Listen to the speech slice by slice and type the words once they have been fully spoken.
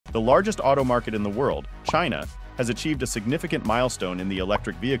The largest auto market in the world, China, has achieved a significant milestone in the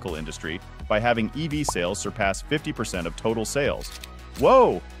electric vehicle industry by having EV sales surpass 50% of total sales.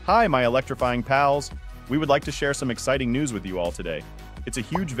 Whoa! Hi, my electrifying pals! We would like to share some exciting news with you all today. It's a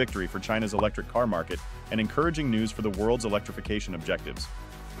huge victory for China's electric car market and encouraging news for the world's electrification objectives.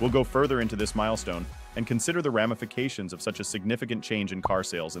 We'll go further into this milestone and consider the ramifications of such a significant change in car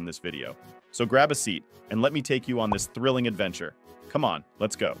sales in this video. So grab a seat and let me take you on this thrilling adventure. Come on,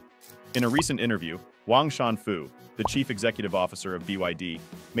 let's go. In a recent interview, Wang Shanfu, the chief executive officer of BYD,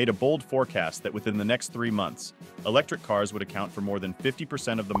 made a bold forecast that within the next 3 months, electric cars would account for more than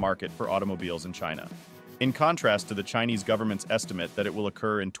 50% of the market for automobiles in China. In contrast to the Chinese government's estimate that it will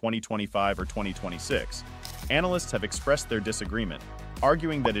occur in 2025 or 2026, analysts have expressed their disagreement,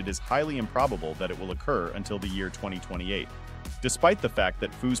 arguing that it is highly improbable that it will occur until the year 2028. Despite the fact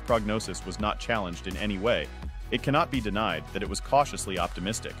that Fu's prognosis was not challenged in any way, it cannot be denied that it was cautiously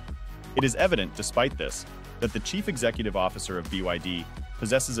optimistic. It is evident, despite this, that the chief executive officer of BYD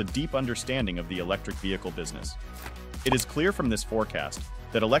possesses a deep understanding of the electric vehicle business. It is clear from this forecast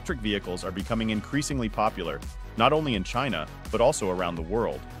that electric vehicles are becoming increasingly popular, not only in China, but also around the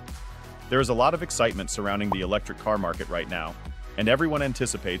world. There is a lot of excitement surrounding the electric car market right now, and everyone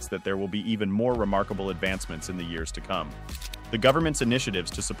anticipates that there will be even more remarkable advancements in the years to come. The government's initiatives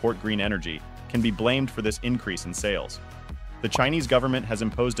to support green energy can be blamed for this increase in sales. The Chinese government has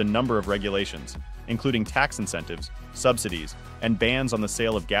imposed a number of regulations, including tax incentives, subsidies, and bans on the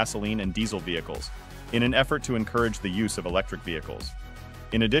sale of gasoline and diesel vehicles, in an effort to encourage the use of electric vehicles.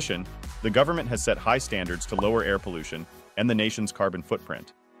 In addition, the government has set high standards to lower air pollution and the nation's carbon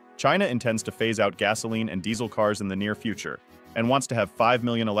footprint. China intends to phase out gasoline and diesel cars in the near future and wants to have 5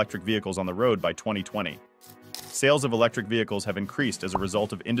 million electric vehicles on the road by 2020. Sales of electric vehicles have increased as a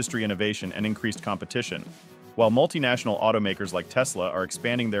result of industry innovation and increased competition. While multinational automakers like Tesla are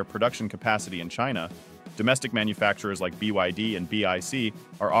expanding their production capacity in China, domestic manufacturers like BYD and BIC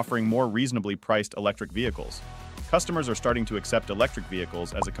are offering more reasonably priced electric vehicles. Customers are starting to accept electric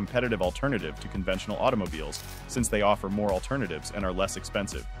vehicles as a competitive alternative to conventional automobiles, since they offer more alternatives and are less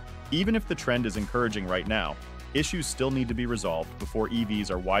expensive. Even if the trend is encouraging right now, issues still need to be resolved before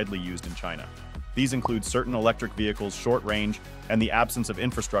EVs are widely used in China. These include certain electric vehicles' short range and the absence of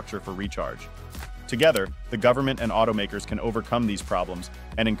infrastructure for recharge. Together, the government and automakers can overcome these problems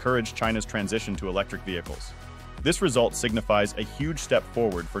and encourage China's transition to electric vehicles. This result signifies a huge step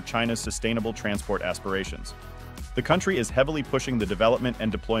forward for China's sustainable transport aspirations. The country is heavily pushing the development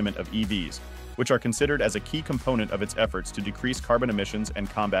and deployment of EVs, which are considered as a key component of its efforts to decrease carbon emissions and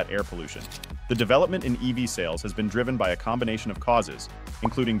combat air pollution. The development in EV sales has been driven by a combination of causes,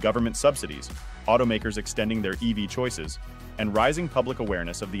 including government subsidies, automakers extending their EV choices, and rising public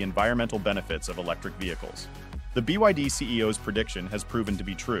awareness of the environmental benefits of electric vehicles. The BYD CEO's prediction has proven to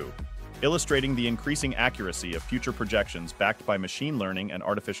be true, illustrating the increasing accuracy of future projections backed by machine learning and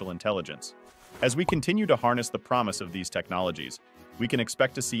artificial intelligence. As we continue to harness the promise of these technologies, we can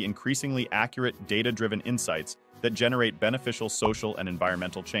expect to see increasingly accurate, data-driven insights that generate beneficial social and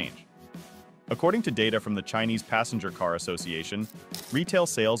environmental change. According to data from the Chinese Passenger Car Association, retail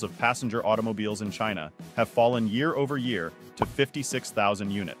sales of passenger automobiles in China have fallen year over year to 56,000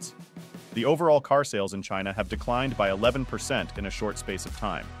 units. The overall car sales in China have declined by 11% in a short space of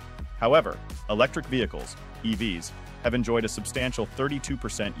time. However, electric vehicles, EVs, have enjoyed a substantial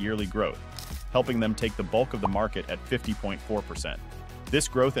 32% yearly growth, helping them take the bulk of the market at 50.4%. This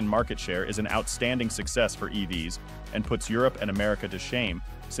growth in market share is an outstanding success for EVs and puts Europe and America to shame,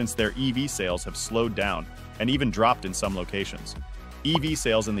 since their EV sales have slowed down and even dropped in some locations. EV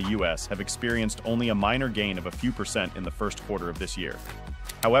sales in the US have experienced only a minor gain of a few percent in the first quarter of this year.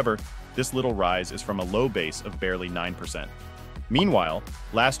 However, this little rise is from a low base of barely 9%. Meanwhile,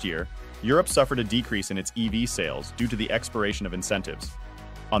 last year, Europe suffered a decrease in its EV sales due to the expiration of incentives.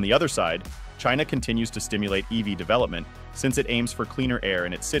 On the other side, China continues to stimulate EV development since it aims for cleaner air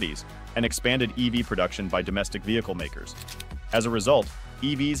in its cities and expanded EV production by domestic vehicle makers. As a result,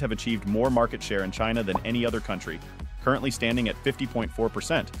 EVs have achieved more market share in China than any other country, currently standing at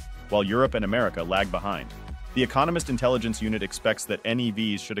 50.4%, while Europe and America lag behind. The Economist Intelligence Unit expects that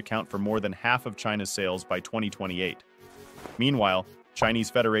NEVs should account for more than half of China's sales by 2028. Meanwhile, Chinese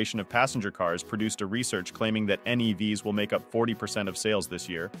Federation of Passenger Cars produced a research claiming that NEVs will make up 40% of sales this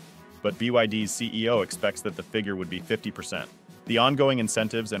year, but BYD's CEO expects that the figure would be 50%. The ongoing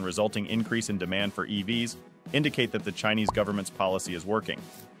incentives and resulting increase in demand for EVs indicate that the Chinese government's policy is working,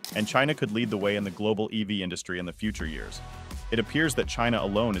 and China could lead the way in the global EV industry in the future years. It appears that China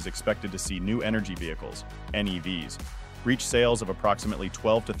alone is expected to see new energy vehicles, NEVs, reach sales of approximately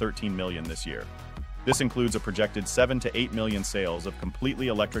 12 to 13 million this year. This includes a projected 7 to 8 million sales of completely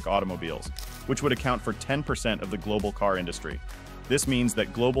electric automobiles, which would account for 10% of the global car industry. This means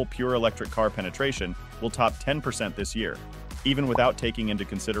that global pure electric car penetration will top 10% this year, even without taking into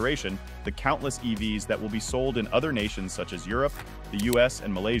consideration the countless EVs that will be sold in other nations such as Europe, the US,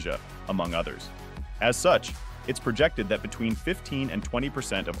 and Malaysia, among others. As such, it's projected that between 15 and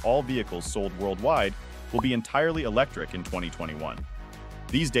 20% of all vehicles sold worldwide will be entirely electric in 2021.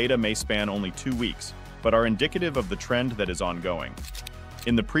 These data may span only 2 weeks, but are indicative of the trend that is ongoing.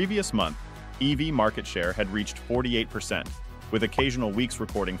 In the previous month, EV market share had reached 48%, with occasional weeks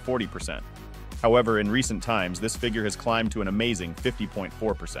recording 40%. However, in recent times, this figure has climbed to an amazing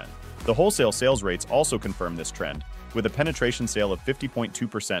 50.4%. The wholesale sales rates also confirm this trend, with a penetration sale of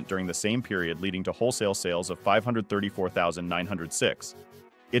 50.2% during the same period, leading to wholesale sales of 534,906.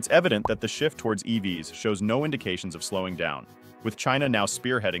 It's evident that the shift towards EVs shows no indications of slowing down, with China now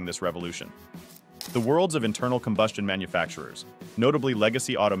spearheading this revolution. The worlds of internal combustion manufacturers, notably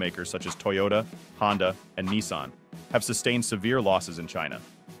legacy automakers such as Toyota, Honda, and Nissan, have sustained severe losses in China,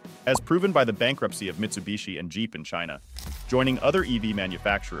 as proven by the bankruptcy of Mitsubishi and Jeep in China, joining other EV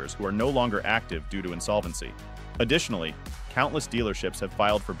manufacturers who are no longer active due to insolvency. Additionally, countless dealerships have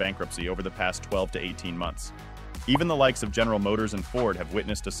filed for bankruptcy over the past 12 to 18 months. Even the likes of General Motors and Ford have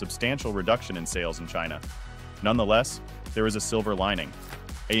witnessed a substantial reduction in sales in China. Nonetheless, there is a silver lining.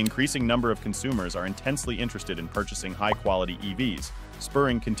 An increasing number of consumers are intensely interested in purchasing high-quality EVs,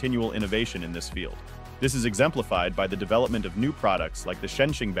 spurring continual innovation in this field. This is exemplified by the development of new products like the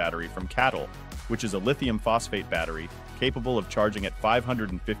Shenxing battery from CATL, which is a lithium phosphate battery capable of charging at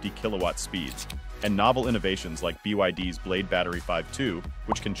 550 kilowatt speeds, and novel innovations like BYD's Blade Battery 5.2,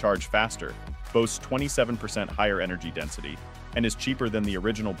 which can charge faster, boasts 27% higher energy density, and is cheaper than the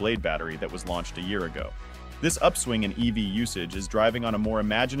original Blade battery that was launched a year ago. This upswing in EV usage is driving on a more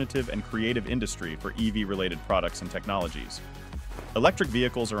imaginative and creative industry for EV-related products and technologies. Electric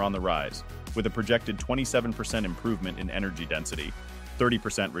vehicles are on the rise, with a projected 27% improvement in energy density,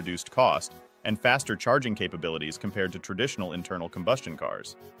 30% reduced cost, and faster charging capabilities compared to traditional internal combustion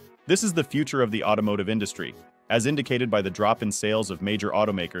cars. This is the future of the automotive industry, as indicated by the drop in sales of major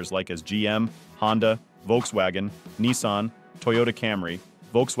automakers like as GM, Honda, Volkswagen, Nissan, Toyota Camry,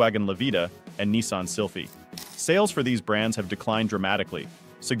 Volkswagen Levita, and Nissan Sylphy. Sales for these brands have declined dramatically,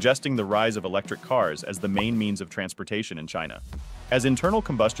 suggesting the rise of electric cars as the main means of transportation in China. As internal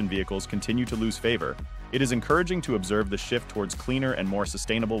combustion vehicles continue to lose favor, it is encouraging to observe the shift towards cleaner and more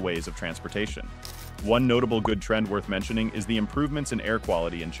sustainable ways of transportation. One notable good trend worth mentioning is the improvements in air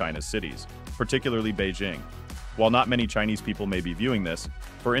quality in China's cities, particularly Beijing. While not many Chinese people may be viewing this,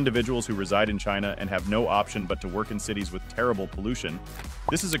 for individuals who reside in China and have no option but to work in cities with terrible pollution,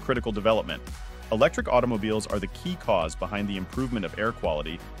 this is a critical development. Electric automobiles are the key cause behind the improvement of air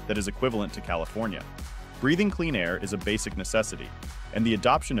quality that is equivalent to California. Breathing clean air is a basic necessity, and the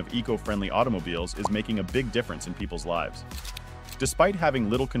adoption of eco-friendly automobiles is making a big difference in people's lives. Despite having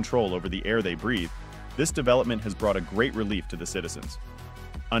little control over the air they breathe, this development has brought a great relief to the citizens.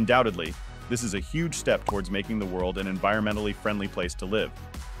 Undoubtedly, this is a huge step towards making the world an environmentally friendly place to live.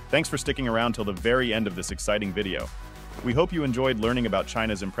 Thanks for sticking around till the very end of this exciting video. We hope you enjoyed learning about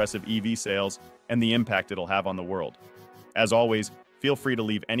China's impressive EV sales and the impact it'll have on the world. As always, feel free to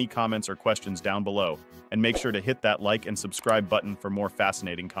leave any comments or questions down below, and make sure to hit that like and subscribe button for more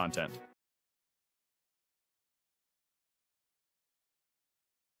fascinating content.